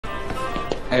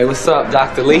Hey, what's up,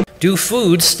 Dr. Lee? Do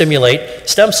foods stimulate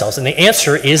stem cells? And the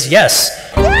answer is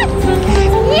yes.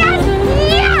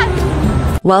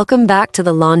 Welcome back to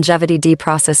the Longevity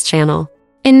Deprocess channel.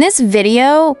 In this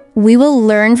video, we will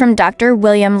learn from Dr.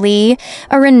 William Li,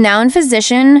 a renowned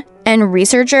physician and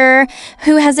researcher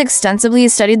who has extensively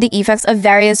studied the effects of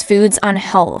various foods on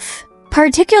health,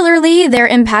 particularly their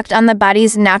impact on the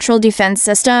body's natural defense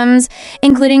systems,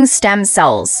 including stem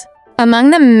cells.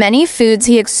 Among the many foods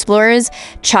he explores,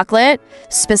 chocolate,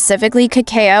 specifically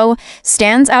cacao,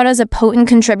 stands out as a potent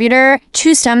contributor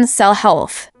to stem cell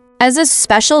health. As a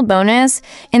special bonus,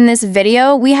 in this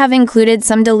video, we have included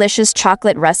some delicious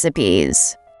chocolate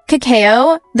recipes.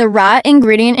 Cacao, the raw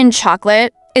ingredient in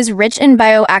chocolate, is rich in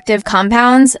bioactive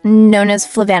compounds known as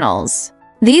flavonoids.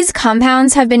 These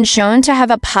compounds have been shown to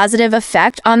have a positive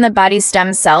effect on the body's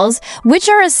stem cells, which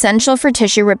are essential for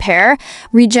tissue repair,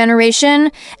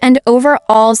 regeneration, and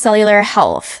overall cellular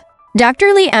health.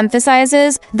 Dr. Li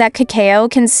emphasizes that cacao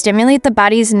can stimulate the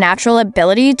body's natural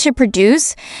ability to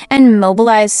produce and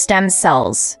mobilize stem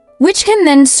cells, which can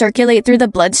then circulate through the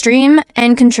bloodstream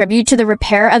and contribute to the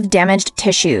repair of damaged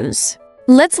tissues.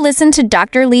 Let's listen to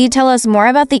Dr. Li tell us more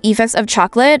about the effects of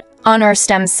chocolate on our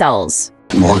stem cells.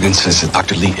 Morgan says that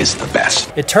Dr. Li is the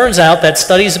best. It turns out that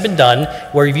studies have been done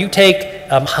where if you take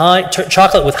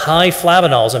chocolate with high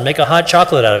flavonols and make a hot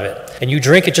chocolate out of it, and you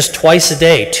drink it just twice a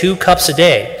day, 2 cups a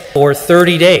day, for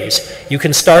 30 days, you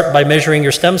can start by measuring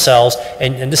your stem cells,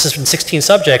 and this is from 16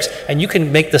 subjects, and you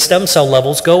can make the stem cell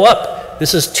levels go up.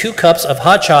 This is 2 cups of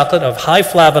hot chocolate, of high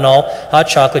flavanol hot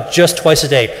chocolate, just twice a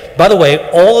day. By the way,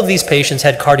 all of these patients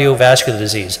had cardiovascular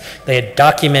disease. They had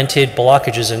documented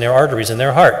blockages in their arteries in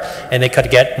their heart, and they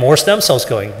could get more stem cells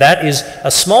going. That is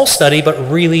a small study, but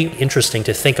really interesting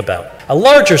to think about. A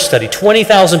larger study,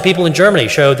 20,000 people in Germany,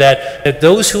 showed that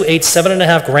those who ate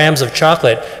 7.5 grams of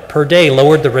chocolate per day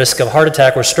lowered the risk of heart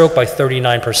attack or stroke by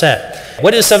 39%.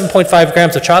 What is 7.5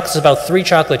 grams of chocolate? It's about 3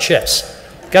 chocolate chips.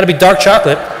 Got to be dark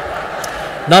chocolate.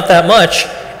 Not that much.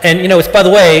 And you know, it's, by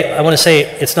the way, I want to say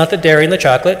it's not the dairy in the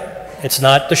chocolate. It's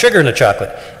not the sugar in the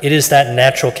chocolate. It is that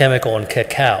natural chemical in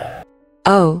cacao.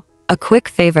 Oh, a quick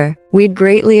favor. We'd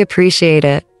greatly appreciate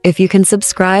it if you can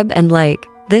subscribe and like.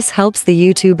 This helps the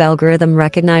YouTube algorithm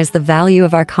recognize the value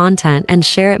of our content and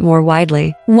share it more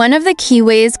widely. One of the key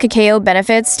ways cacao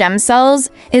benefits stem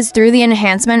cells is through the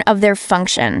enhancement of their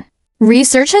function.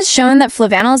 Research has shown that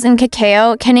flavonols in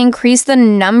cacao can increase the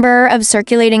number of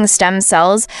circulating stem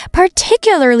cells,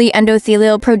 particularly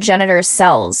endothelial progenitor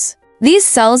cells. These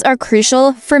cells are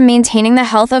crucial for maintaining the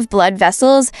health of blood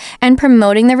vessels and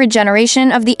promoting the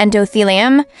regeneration of the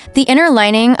endothelium, the inner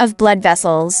lining of blood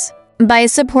vessels. By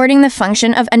supporting the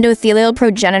function of endothelial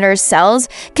progenitor cells,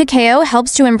 cacao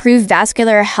helps to improve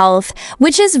vascular health,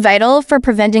 which is vital for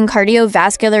preventing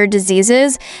cardiovascular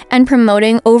diseases and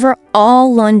promoting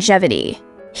overall longevity.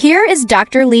 Here is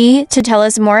Dr. Li to tell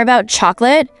us more about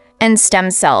chocolate and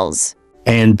stem cells.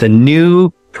 And the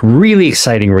new, really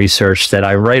exciting research that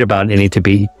I write about in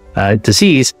ATP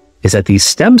disease is that these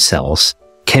stem cells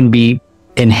can be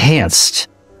enhanced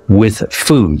with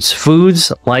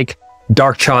foods like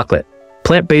dark chocolate.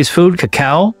 Plant-based food,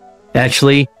 cacao,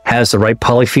 actually has the right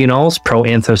polyphenols,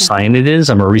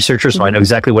 proanthocyanidins. I'm a researcher, so I know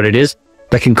exactly what it is,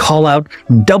 that can call out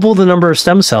double the number of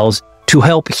stem cells to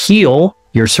help heal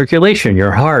your circulation,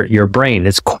 your heart, your brain.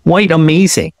 It's quite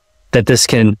amazing that this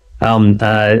can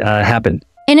happen.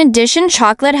 In addition,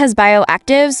 chocolate has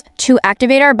bioactives to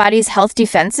activate our body's health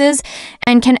defenses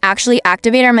and can actually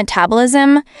activate our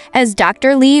metabolism, as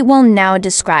Dr. Li will now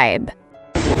describe.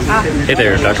 Hey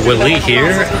there, Dr. Will Lee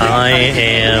here. I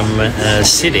am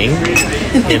sitting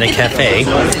in a cafe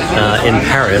in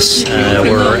Paris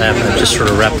where I've just sort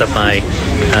of wrapped up my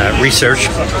research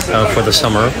for the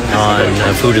summer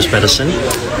on food as medicine.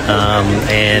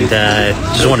 And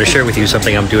just wanted to share with you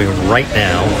something I'm doing right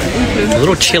now. It's a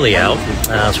little chilly out,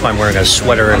 that's why I'm wearing a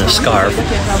sweater and a scarf.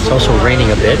 It's also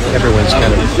raining a bit. Everyone's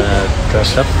kind of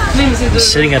dressed up. I'm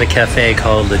sitting at a cafe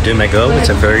called Le Dumago. It's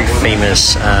a very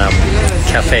famous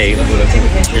cafe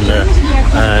in the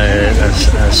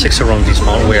 6th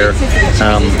arrondissement, where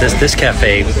this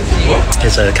cafe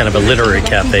is a kind of a literary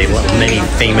cafe. Many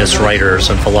famous writers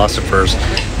and philosophers,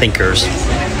 thinkers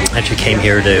actually came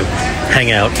here to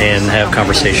hang out and have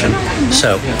conversation.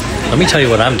 So let me tell you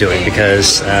what I'm doing,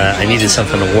 because I needed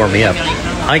something to warm me up.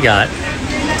 I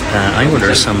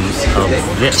ordered some of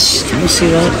this. Can you see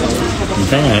that?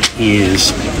 That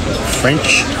is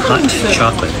French hot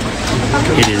chocolate.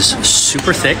 It is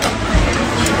super thick,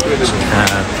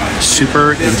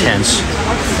 super intense,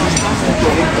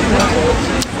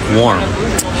 warm.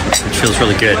 It feels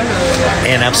really good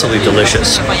and absolutely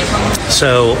delicious.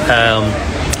 So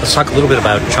let's talk a little bit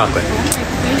about chocolate.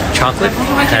 Chocolate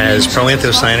has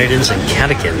proanthocyanidins and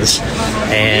catechins,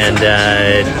 and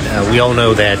we all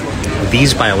know that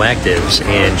these bioactives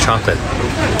in chocolate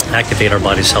activate our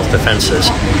body's self-defenses,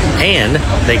 and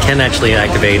they can actually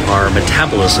activate our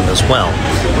metabolism as well.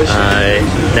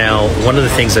 Now, one of the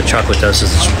things that chocolate does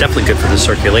is it's definitely good for the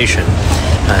circulation.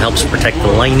 Helps protect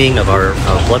the lining of our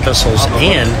blood vessels,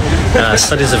 and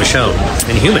studies have shown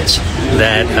in humans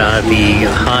that the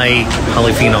high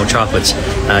polyphenol chocolates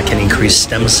can increase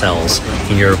stem cells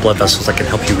in your blood vessels that can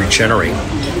help you regenerate.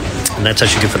 And that's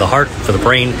actually good for the heart, for the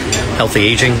brain, healthy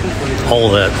aging,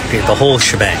 the whole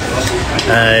shebang.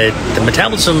 The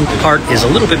metabolism part is a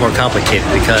little bit more complicated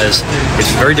because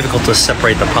it's very difficult to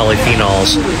separate the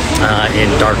polyphenols in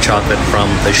dark chocolate from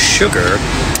the sugar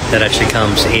that actually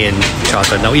comes in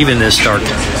chocolate. Now, even this dark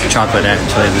chocolate,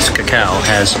 actually, this cacao,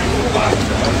 has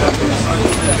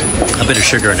a bit of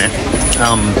sugar in it.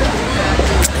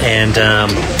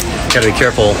 Got to be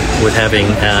careful with having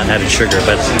added sugar,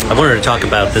 but I wanted to talk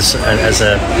about this as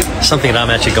something that I'm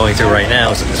actually going through right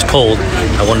now. It's cold.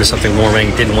 I wanted something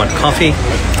warming. Didn't want coffee.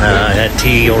 I had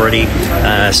tea already,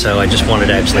 so I just wanted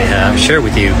to actually share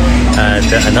with you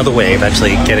another way of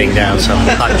actually getting down some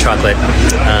hot chocolate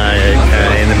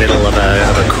in the middle of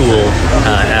a cool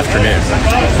afternoon.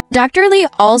 Dr. Lee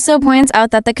also points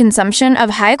out that the consumption of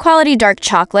high-quality dark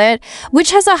chocolate,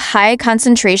 which has a high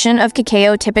concentration of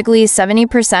cacao, typically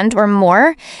 70% or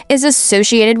more, is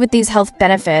associated with these health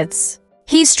benefits.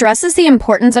 He stresses the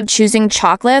importance of choosing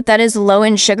chocolate that is low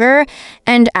in sugar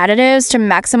and additives to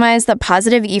maximize the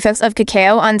positive effects of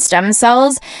cacao on stem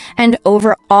cells and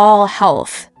overall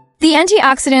health. The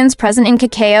antioxidants present in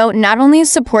cacao not only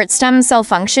support stem cell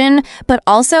function, but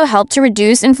also help to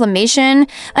reduce inflammation,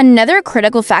 another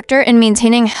critical factor in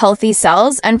maintaining healthy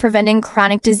cells and preventing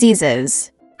chronic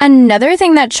diseases. Another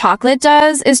thing that chocolate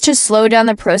does is to slow down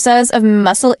the process of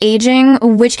muscle aging,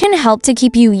 which can help to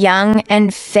keep you young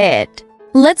and fit.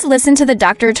 Let's listen to the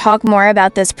doctor talk more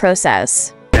about this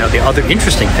process. Now, the other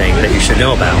interesting thing that you should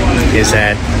know about is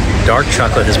that dark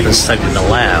chocolate has been studied in the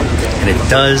lab, and it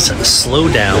does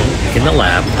slow down in the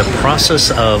lab the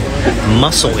process of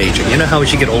muscle aging. You know how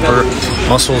as you get older,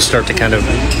 muscles start to kind of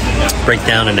break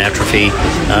down and atrophy,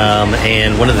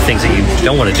 and one of the things that you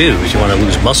don't want to do is you want to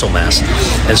lose muscle mass.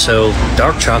 And so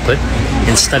dark chocolate,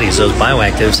 in studies, those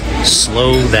bioactives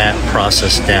slow that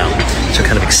process down. So it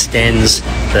kind of extends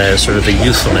the sort of the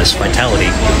youthfulness, vitality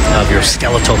of your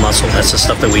skeletal muscle. That's the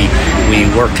stuff that we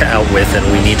work out with and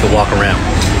we need to walk around.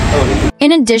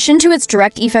 In addition to its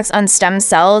direct effects on stem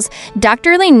cells,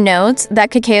 Dr. Lee notes that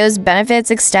cacao's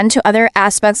benefits extend to other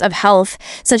aspects of health,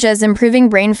 such as improving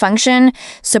brain function,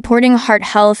 supporting heart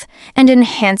health, and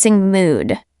enhancing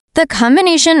mood. The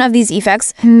combination of these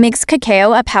effects makes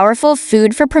cacao a powerful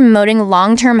food for promoting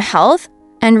long-term health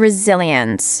and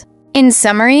resilience. In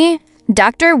summary,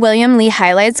 Dr. William Lee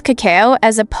highlights cacao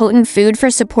as a potent food for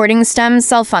supporting stem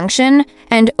cell function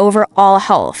and overall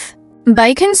health.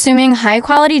 By consuming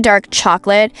high-quality dark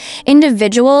chocolate,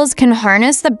 individuals can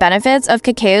harness the benefits of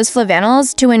cacao's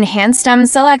flavonoids to enhance stem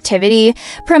cell activity,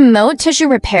 promote tissue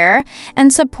repair,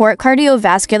 and support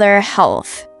cardiovascular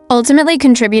health, ultimately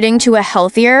contributing to a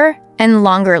healthier and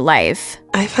longer life.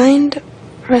 I find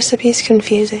recipes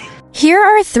confusing. Here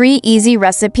are 3 easy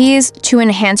recipes to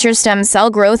enhance your stem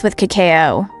cell growth with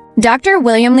cacao. Dr.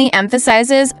 William Lee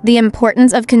emphasizes the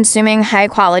importance of consuming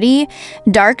high-quality,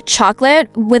 dark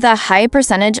chocolate with a high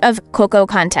percentage of cocoa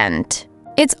content.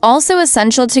 It's also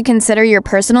essential to consider your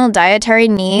personal dietary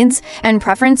needs and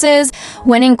preferences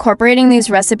when incorporating these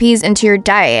recipes into your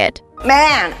diet.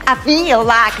 Man, I feel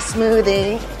like a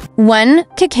smoothie. 1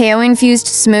 cacao-infused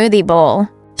smoothie bowl.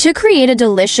 To create a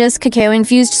delicious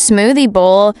cacao-infused smoothie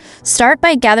bowl, start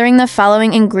by gathering the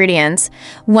following ingredients: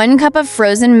 1 cup of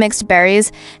frozen mixed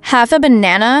berries, half a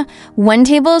banana, 1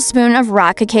 tablespoon of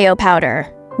raw cacao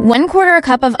powder, 1/4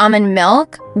 cup of almond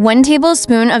milk, 1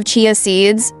 tablespoon of chia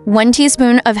seeds, 1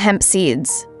 teaspoon of hemp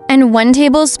seeds, and 1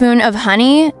 tablespoon of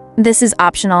honey. This is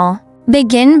optional.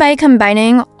 Begin by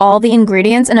combining all the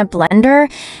ingredients in a blender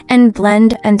and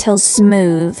blend until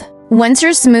smooth. Once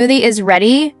your smoothie is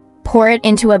ready, pour it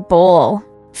into a bowl.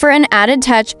 For an added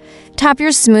touch, top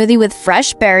your smoothie with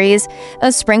fresh berries,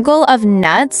 a sprinkle of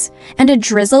nuts, and a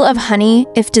drizzle of honey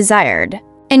if desired.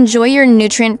 Enjoy your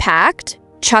nutrient-packed,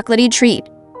 chocolatey treat.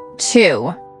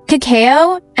 2.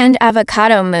 Cacao and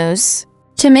avocado mousse.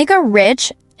 To make a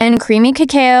rich and creamy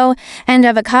cacao and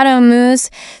avocado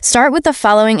mousse, start with the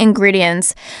following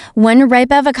ingredients: 1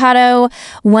 ripe avocado,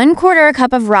 1/4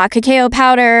 cup of raw cacao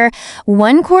powder,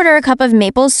 1/4 cup of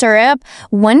maple syrup,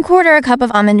 1/4 cup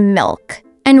of almond milk,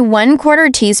 and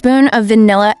 1/4 teaspoon of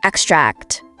vanilla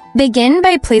extract. Begin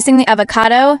by placing the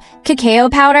avocado, cacao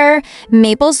powder,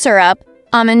 maple syrup,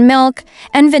 almond milk,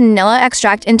 and vanilla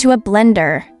extract into a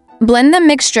blender. Blend the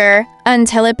mixture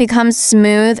until it becomes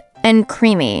smooth and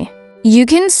creamy. You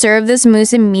can serve this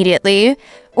mousse immediately,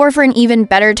 or for an even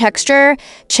better texture,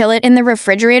 chill it in the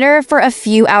refrigerator for a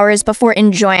few hours before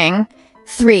enjoying.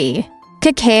 3.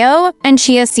 Cacao and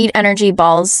chia seed energy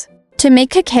balls. To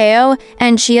make cacao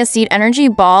and chia seed energy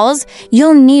balls,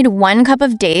 you'll need 1 cup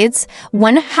of dates,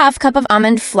 1/2 cup of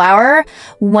almond flour,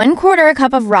 1/4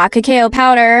 cup of raw cacao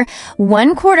powder,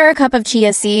 1/4 cup of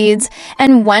chia seeds,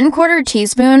 and 1/4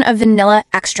 teaspoon of vanilla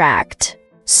extract.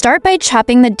 Start by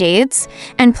chopping the dates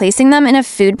and placing them in a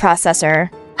food processor.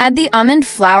 Add the almond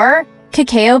flour,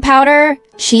 cacao powder,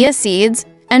 chia seeds,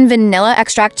 and vanilla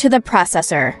extract to the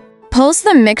processor. Pulse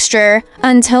the mixture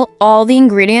until all the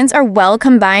ingredients are well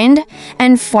combined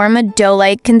and form a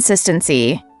dough-like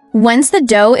consistency. Once the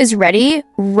dough is ready,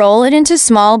 roll it into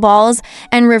small balls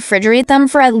and refrigerate them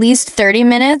for at least 30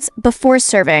 minutes before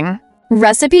serving.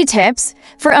 Recipe tips: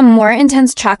 for a more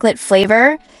intense chocolate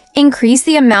flavor, increase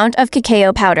the amount of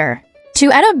cacao powder.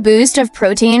 To add a boost of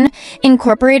protein,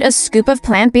 incorporate a scoop of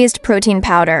plant-based protein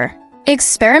powder.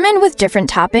 Experiment with different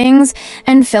toppings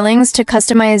and fillings to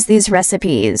customize these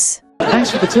recipes. Thanks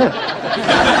for the tip.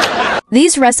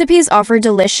 These recipes offer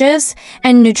delicious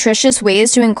and nutritious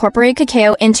ways to incorporate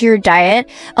cacao into your diet,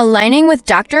 aligning with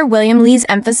Dr. William Lee's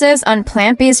emphasis on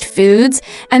plant-based foods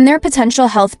and their potential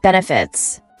health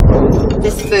benefits.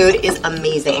 This food is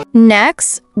amazing.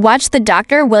 Next, watch the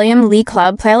Dr. William Lee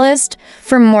Club playlist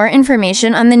for more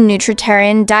information on the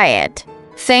nutritarian diet.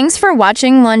 Thanks for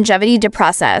watching Longevity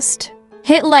Deprocessed.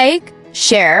 Hit like,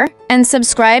 share, and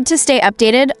subscribe to stay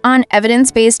updated on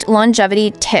evidence-based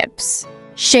longevity tips.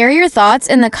 Share your thoughts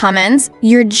in the comments.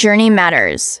 Your journey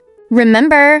matters.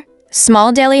 Remember,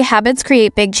 small daily habits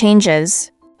create big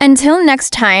changes. Until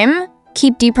next time,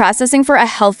 keep deprocessing for a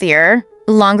healthier,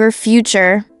 longer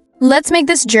future. Let's make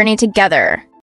this journey together.